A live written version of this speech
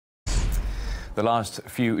The last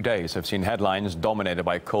few days have seen headlines dominated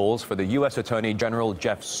by calls for the U.S. Attorney General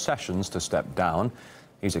Jeff Sessions to step down.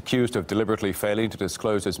 He's accused of deliberately failing to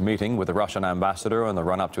disclose his meeting with the Russian ambassador in the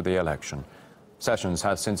run-up to the election. Sessions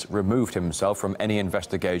has since removed himself from any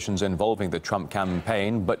investigations involving the Trump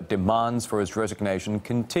campaign, but demands for his resignation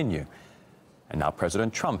continue. And now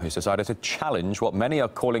President Trump has decided to challenge what many are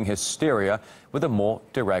calling hysteria with a more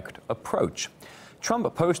direct approach.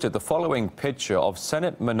 Trump posted the following picture of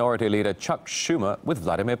Senate Minority Leader Chuck Schumer with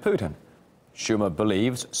Vladimir Putin. Schumer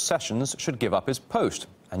believes Sessions should give up his post,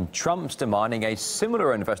 and Trump's demanding a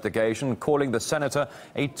similar investigation, calling the senator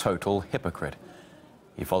a total hypocrite.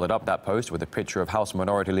 He followed up that post with a picture of House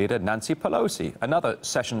Minority Leader Nancy Pelosi, another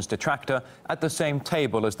Sessions detractor, at the same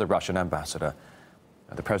table as the Russian ambassador.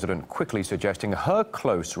 The president quickly suggesting her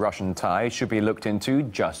close Russian ties should be looked into,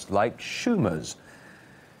 just like Schumer's.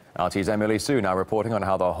 RT's Emily Sue now reporting on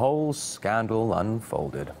how the whole scandal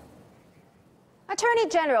unfolded. Attorney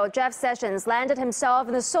General Jeff Sessions landed himself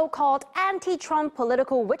in the so-called anti-Trump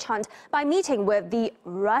political witch hunt by meeting with the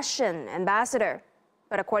Russian ambassador.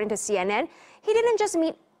 But according to CNN, he didn't just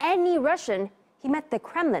meet any Russian. He met the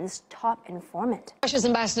Kremlin's top informant. Russia's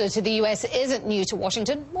ambassador to the U.S. isn't new to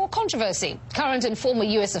Washington. More controversy. Current and former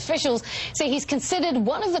U.S. officials say he's considered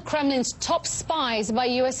one of the Kremlin's top spies by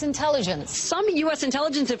U.S. intelligence. Some U.S.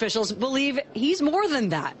 intelligence officials believe he's more than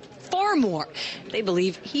that. Far more. They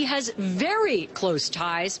believe he has very close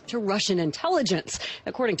ties to Russian intelligence,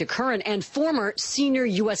 according to current and former senior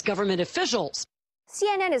U.S. government officials.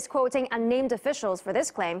 CNN is quoting unnamed officials for this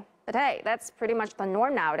claim. But hey, that's pretty much the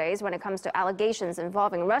norm nowadays when it comes to allegations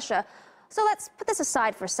involving Russia. So let's put this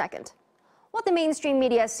aside for a second. What the mainstream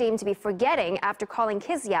media seem to be forgetting after calling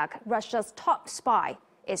Kislyak Russia's top spy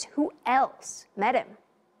is who else met him.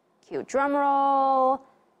 Cue drumroll.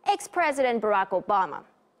 Ex-President Barack Obama.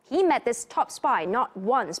 He met this top spy not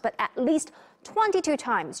once, but at least 22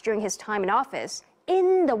 times during his time in office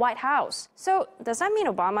in the White House. So does that mean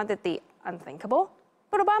Obama did the unthinkable?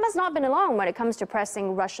 But Obama's not been alone when it comes to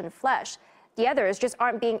pressing Russian flesh. The others just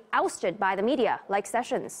aren't being ousted by the media, like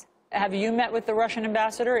Sessions. Have you met with the Russian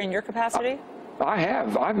ambassador in your capacity? I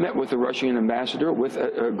have. I've met with the Russian ambassador with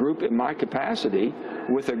a group in my capacity,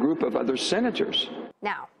 with a group of other senators.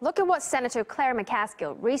 Now, look at what Senator Claire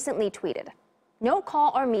McCaskill recently tweeted. No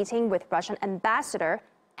call or meeting with Russian ambassador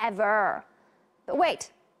ever. But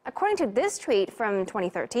wait, according to this tweet from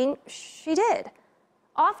 2013, she did.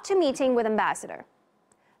 Off to meeting with ambassador.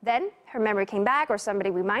 Then her memory came back, or somebody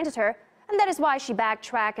reminded her, and that is why she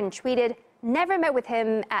backtracked and tweeted, never met with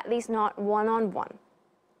him, at least not one-on-one.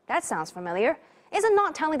 That sounds familiar. Isn't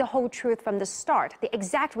not telling the whole truth from the start the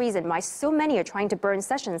exact reason why so many are trying to burn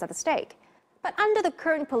Sessions at the stake? But under the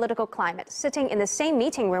current political climate, sitting in the same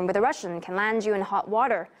meeting room with a Russian can land you in hot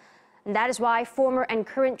water. And that is why former and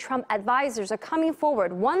current Trump advisors are coming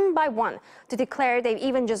forward one by one to declare they've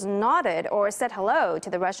even just nodded or said hello to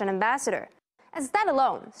the Russian ambassador. As that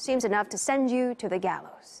alone seems enough to send you to the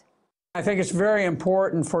gallows. I think it's very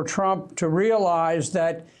important for Trump to realize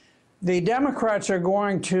that the Democrats are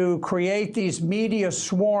going to create these media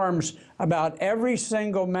swarms about every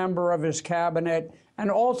single member of his cabinet and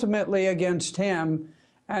ultimately against him.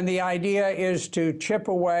 And the idea is to chip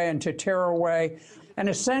away and to tear away and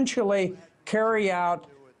essentially carry out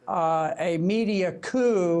a media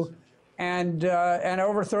coup and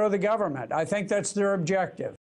overthrow the government. I think that's their objective.